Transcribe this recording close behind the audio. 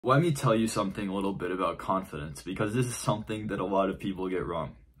Let me tell you something a little bit about confidence, because this is something that a lot of people get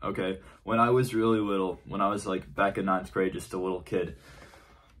wrong, okay? When I was really little, when I was like back in 9th grade, just a little kid,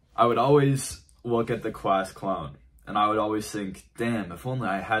 I would always look at the class clown and I would always think, damn, if only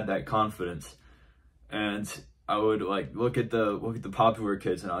I had that confidence. And I would like look at the popular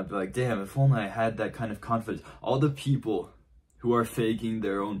kids and I'd be like, damn, if only I had that kind of confidence. All the people who are faking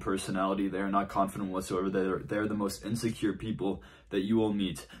their own personality, they are not confident whatsoever. They're the most insecure people that you will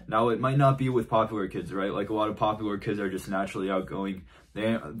meet. Now, it might not be with popular kids, right? Like a lot of popular kids are just naturally outgoing.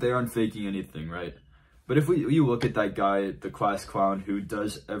 They aren't faking anything, right? But if you look at that guy, the class clown, who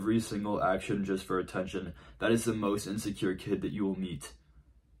does every single action just for attention, that is the most insecure kid that you will meet.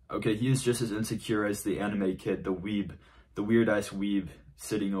 Okay, he is just as insecure as the anime kid, the weeb, the weird-ass weeb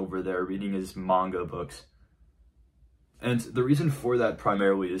sitting over there reading his manga books. And the reason for that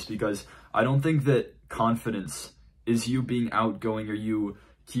primarily is because I don't think that confidence is you being outgoing or you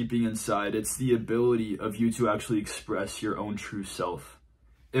keeping inside. It's the ability of you to actually express your own true self.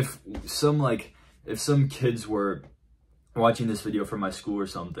 If some kids were watching this video from my school or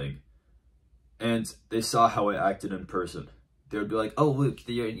something, and they saw how I acted in person, they would be like, oh, Luke,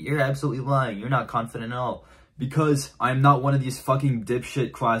 you're absolutely lying. You're not confident at all. Because I'm not one of these fucking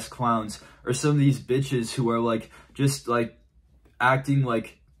dipshit class clowns or some of these bitches who are like, just like acting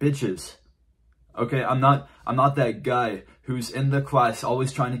like bitches. Okay, I'm not that guy who's in the class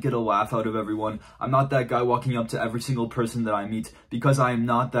always trying to get a laugh out of everyone. I'm not that guy walking up to every single person that I meet, because I am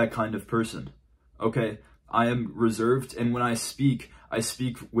not that kind of person. Okay, I am reserved, and when I speak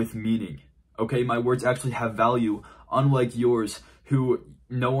with meaning. Okay, my words actually have value, unlike yours, who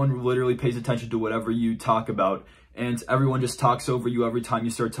no one literally pays attention to whatever you talk about, and everyone just talks over you every time you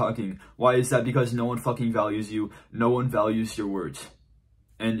start talking. Why is that? Because no one fucking values you. No one values your words.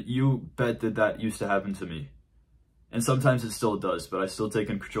 And you bet that that used to happen to me. And sometimes it still does, but I still take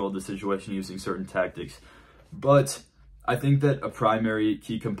control of the situation using certain tactics. But I think that a primary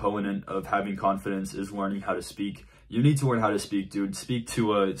key component of having confidence is learning how to speak. You need to learn how to speak, dude. Speak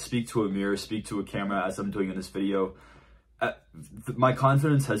to a mirror, speak to a camera, as I'm doing in this video. My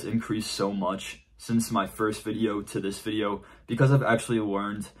confidence has increased so much since my first video to this video, because I've actually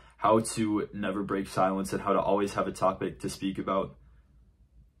learned how to never break silence and how to always have a topic to speak about.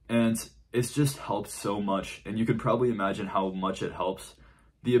 And it's just helped so much, and you can probably imagine how much it helps.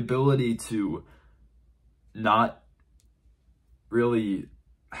 The ability to not really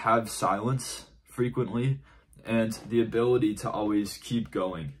have silence frequently, and the ability to always keep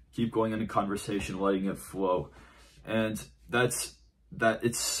going in a conversation, letting it flow. And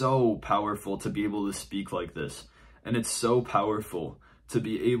it's so powerful to be able to speak like this. And it's so powerful to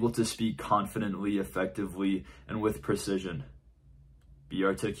be able to speak confidently, effectively, and with precision. Be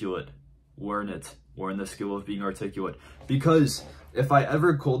articulate. Learn it. Learn the skill of being articulate. Because if I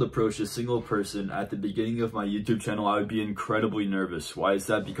ever cold approached a single person at the beginning of my YouTube channel, I would be incredibly nervous. Why is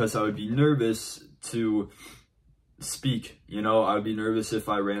that? Because I would be nervous to speak, you know, I would be nervous if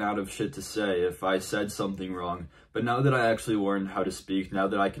I ran out of shit to say, if I said something wrong. But now that I actually learned how to speak, now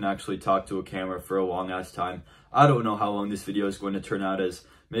that I can actually talk to a camera for a long ass time, I don't know how long this video is going to turn out as,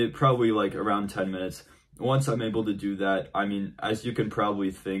 probably like around 10 minutes. Once I'm able to do that, I mean, as you can probably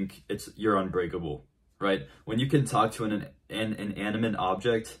think, you're unbreakable, right? When you can talk to an inanimate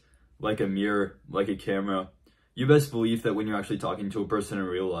object, like a mirror, like a camera, you best believe that when you're actually talking to a person in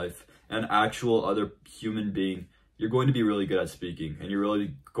real life, an actual other human being, you're going to be really good at speaking, and you're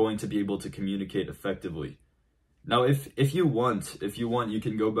really going to be able to communicate effectively. Now, if you want, you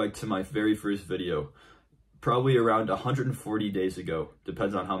can go back to my very first video, probably around 140 days ago,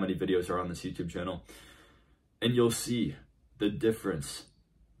 depends on how many videos are on this YouTube channel, and you'll see the difference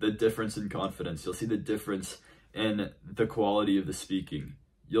in confidence. You'll see the difference in the quality of the speaking.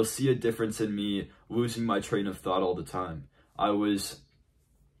 You'll see a difference in me losing my train of thought all the time. I was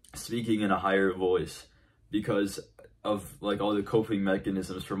speaking in a higher voice because of like all the coping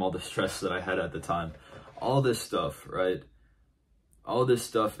mechanisms from all the stress that I had at the time. All this stuff, right? All this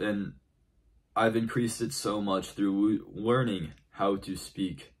stuff, and I've increased it so much through learning how to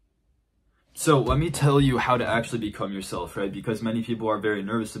speak. So let me tell you how to actually become yourself, right? Because many people are very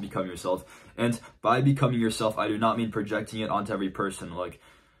nervous to become yourself. And by becoming yourself, I do not mean projecting it onto every person, like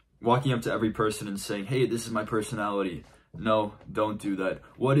walking up to every person and saying, hey, this is my personality. No, don't do that.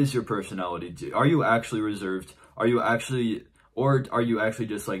 What is your personality? Are you actually reserved? Are you actually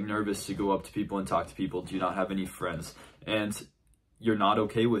just like nervous to go up to people and talk to people? Do you not have any friends? And you're not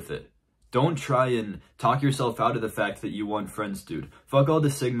okay with it. Don't try and talk yourself out of the fact that you want friends, dude. Fuck all the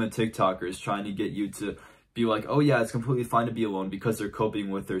Sigma TikTokers trying to get you to be like, oh yeah, it's completely fine to be alone because they're coping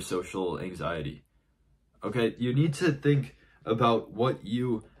with their social anxiety. Okay, you need to think about what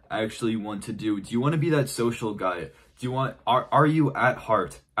you actually want to do? Do you want to be that social guy? Do you want, are you at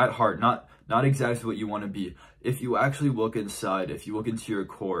heart, not exactly what you want to be? If you actually look inside, if you look into your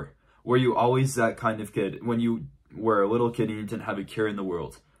core, were you always that kind of kid when you were a little kid and you didn't have a care in the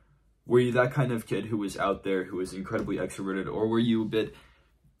world? Were you that kind of kid who was out there, who was incredibly extroverted, or were you a bit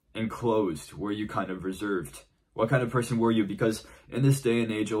enclosed? Were you kind of reserved? What kind of person were you? Because in this day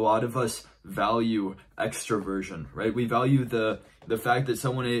and age, a lot of us value extroversion, right? We value the fact that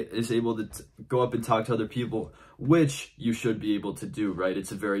someone is able to go up and talk to other people, which you should be able to do, right?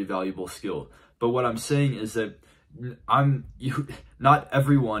 It's a very valuable skill. But what I'm saying is that not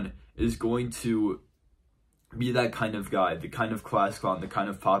everyone is going to be that kind of guy, the kind of class clown, the kind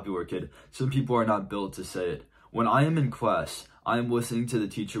of popular kid. Some people are not built to say it. When I am in class, I am listening to the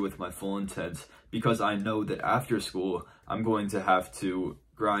teacher with my full intent, because I know that after school, I'm going to have to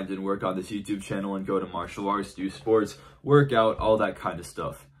grind and work on this YouTube channel and go to martial arts, do sports, work out, all that kind of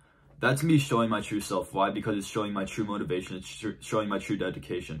stuff. That's me showing my true self. Why? Because it's showing my true motivation. It's showing my true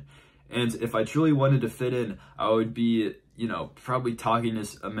dedication. And if I truly wanted to fit in, I would be, probably talking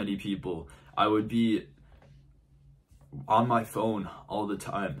to many people. I would be on my phone all the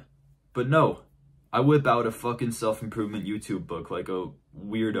time. But no, I whip out a fucking self-improvement YouTube book like a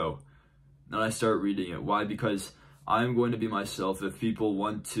weirdo. And I start reading it. Why? Because I'm going to be myself. If people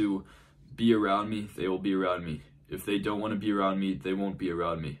want to be around me, they will be around me. If they don't want to be around me, they won't be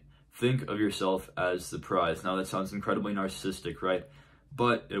around me. Think of yourself as the prize. Now that sounds incredibly narcissistic, right?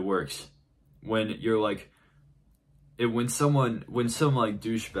 But it works. When you're like, when some like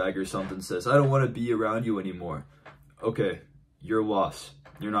douchebag or something says, I don't want to be around you anymore. Okay, your loss.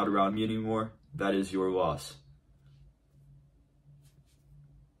 You're not around me anymore. That is your loss.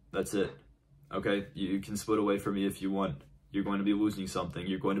 That's it. Okay, you can split away from me if you want. You're going to be losing something.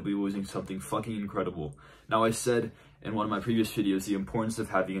 You're going to be losing something fucking incredible. Now, I said in one of my previous videos the importance of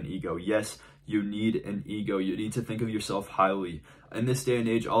having an ego. Yes, you need an ego. You need to think of yourself highly. In this day and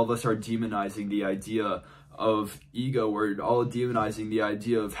age, all of us are demonizing the idea of ego. We're all demonizing the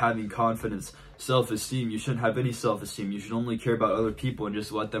idea of having confidence, self-esteem. You shouldn't have any self-esteem. You should only care about other people and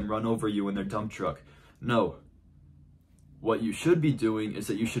just let them run over you in their dump truck. No. What you should be doing is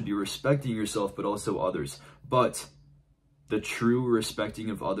that you should be respecting yourself, but also others. But the true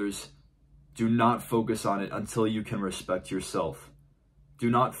respecting of others, do not focus on it until you can respect yourself. Do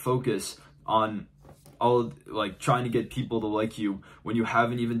not focus on trying to get people to like you when you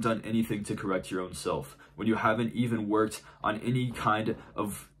haven't even done anything to correct your own self. When you haven't even worked on any kind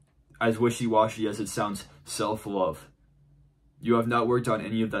of, as wishy-washy as it sounds, self-love. You have not worked on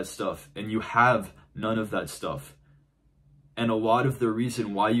any of that stuff, and you have none of that stuff. And a lot of the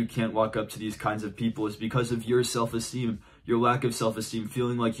reason why you can't walk up to these kinds of people is because of your self-esteem, your lack of self-esteem,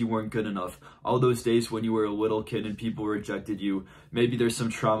 feeling like you weren't good enough. All those days when you were a little kid and people rejected you. Maybe there's some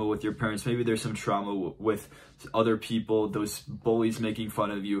trauma with your parents. Maybe there's some trauma with other people, those bullies making fun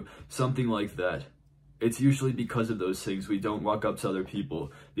of you, something like that. It's usually because of those things we don't walk up to other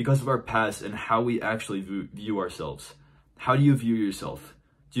people, because of our past and how we actually view ourselves. How do you view yourself?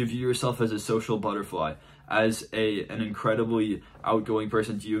 Do you view yourself as a social butterfly? As an incredibly outgoing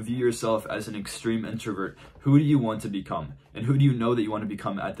person? Do you view yourself as an extreme introvert? Who do you want to become? And who do you know that you want to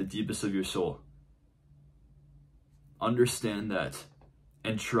become at the deepest of your soul? Understand that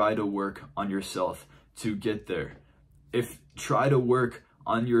and try to work on yourself to get there. Try to work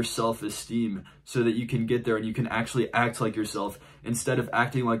on your self-esteem so that you can get there and you can actually act like yourself instead of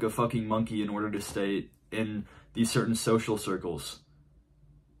acting like a fucking monkey in order to stay in these certain social circles.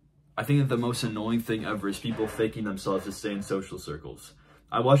 I think that the most annoying thing ever is people faking themselves to stay in social circles.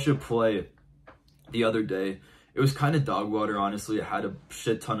 I watched a play the other day. It was kind of dog water, honestly. It had a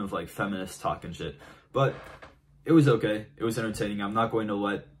shit ton of feminist talk and shit. But it was okay. It was entertaining. I'm not going to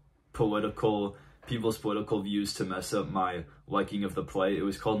let people's political views to mess up my liking of the play. It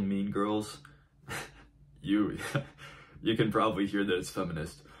was called Mean Girls. You can probably hear that it's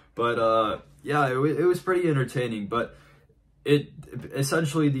feminist. But yeah, it was pretty entertaining. But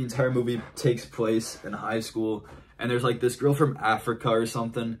essentially the entire movie takes place in high school, and there's this girl from Africa or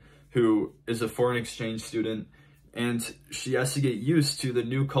something who is a foreign exchange student, and she has to get used to the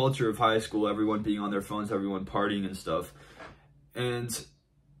new culture of high school, everyone being on their phones, everyone partying and stuff. And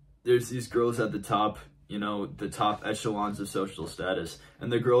there's these girls at the top, the top echelons of social status,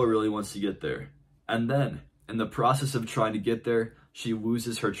 and the girl really wants to get there. And then in the process of trying to get there, she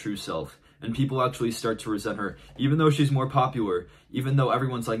loses her true self. And people actually start to resent her. Even though she's more popular, even though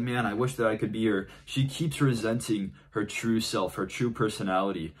everyone's like, man, I wish that I could be her, she keeps resenting her true self, her true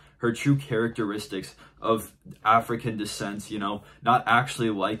personality, her true characteristics of African descent, not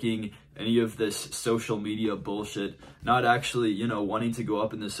actually liking any of this social media bullshit, not actually, you know, wanting to go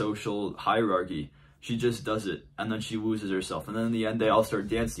up in the social hierarchy. She just does it, and then she loses herself. And then in the end, they all start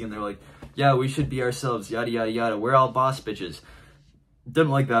dancing, and they're like, yeah, we should be ourselves, yada, yada, yada. We're all boss bitches. Didn't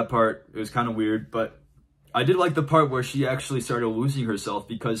like that part. It was kind of weird, but I did like the part where she actually started losing herself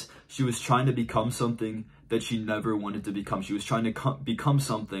because she was trying to become something that she never wanted to become. She was trying to become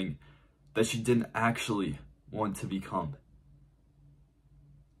something that she didn't actually want to become.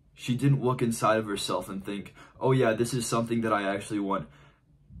 She didn't look inside of herself and think, oh yeah, this is something that I actually want.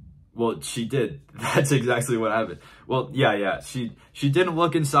 Well, she did. That's exactly what happened. Well, yeah. She didn't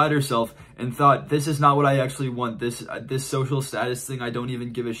look inside herself and thought, this is not what I actually want. This social status thing, I don't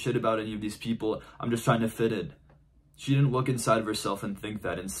even give a shit about any of these people. I'm just trying to fit in. She didn't look inside of herself and think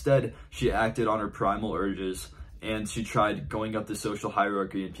that. Instead, she acted on her primal urges, and she tried going up the social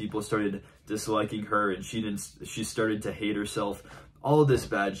hierarchy, and people started disliking her, and she started to hate herself. All of this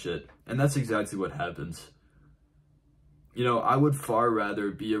bad shit. And that's exactly what happens. You know, I would far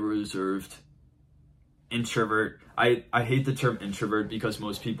rather be a reserved introvert. I hate the term introvert because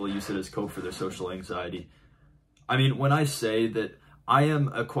most people use it as code for their social anxiety. I mean, when I say that I am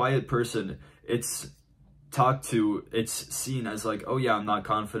a quiet person, it's seen as like, oh yeah, I'm not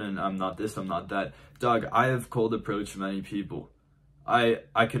confident, I'm not this, I'm not that. Dog, I have cold approached many people.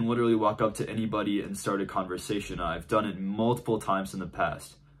 I can literally walk up to anybody and start a conversation. I've done it multiple times in the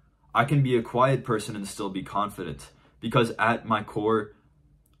past. I can be a quiet person and still be confident. Because at my core,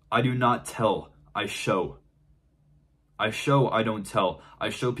 I do not tell, I show. I show, I don't tell. I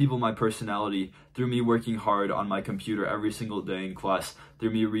show people my personality through me working hard on my computer every single day in class, through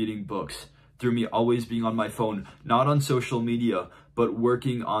me reading books, through me always being on my phone, not on social media, but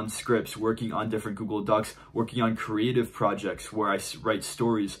working on scripts, working on different Google Docs, working on creative projects where I write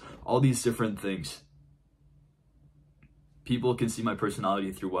stories, all these different things. People can see my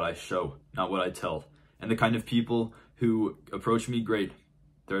personality through what I show, not what I tell. And the kind of people who approach me, great,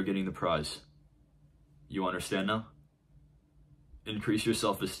 they're getting the prize. You understand now? Increase your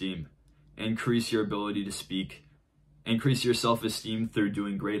self-esteem. Increase your ability to speak. Increase your self-esteem through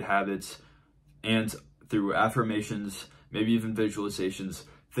doing great habits and through affirmations, maybe even visualizations,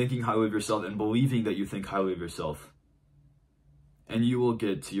 thinking highly of yourself and believing that you think highly of yourself. And you will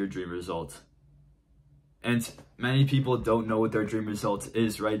get to your dream result. And many people don't know what their dream result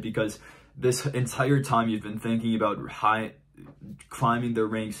is, right? Because this entire time you've been thinking about climbing the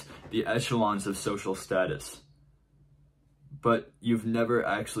ranks, the echelons of social status. But you've never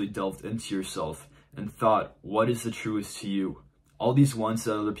actually delved into yourself and thought, what is the truest to you? All these wants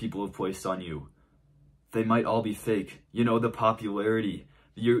that other people have placed on you, they might all be fake. You know, the popularity,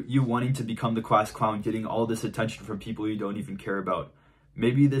 you wanting to become the class clown, getting all this attention from people you don't even care about.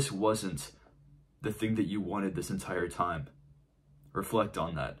 Maybe this wasn't the thing that you wanted this entire time. Reflect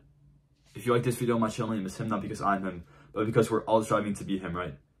on that. If you like this video, my channel name is him, not because I'm him, but because we're all striving to be him,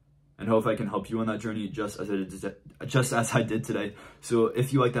 right? And hope I can help you on that journey just as I did today. So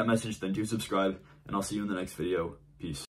if you like that message, then do subscribe, and I'll see you in the next video. Peace.